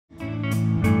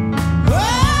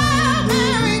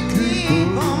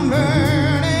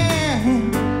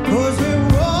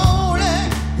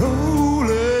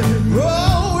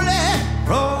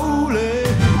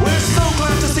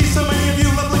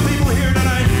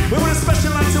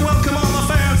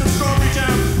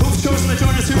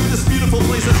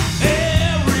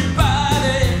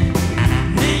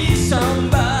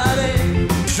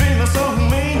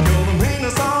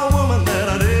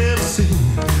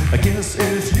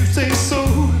you say so.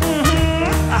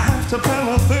 I have to pack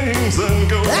my things and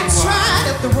go. That's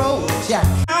right, up the road, Jack.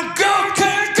 Now go,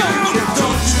 can't go.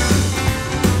 Don't you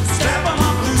step on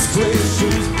my blue suede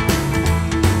shoes.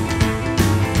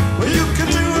 Well, you can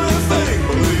do anything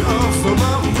but lay off of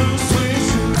my blue suede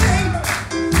shoes. Hey,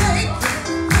 hey,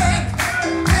 hey,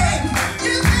 hey,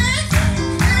 you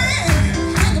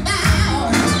think about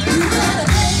you gotta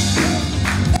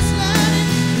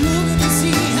look to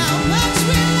see how much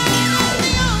we love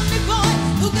the only boy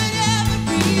who could ever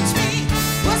reach me.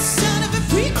 What son of a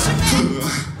preacher man?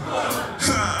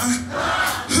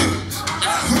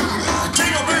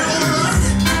 Take a bit of right.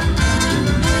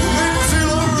 Make me feel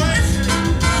alright.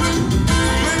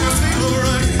 Make me feel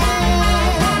alright.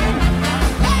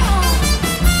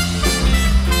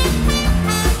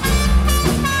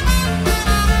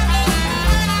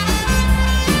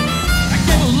 I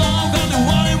came along on the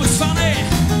one, it was funny.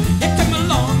 It came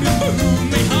along and booed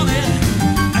me, honey.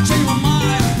 I changed my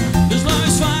mind, this love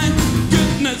is fine.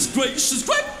 Goodness gracious,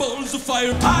 great balls of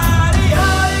fire. Party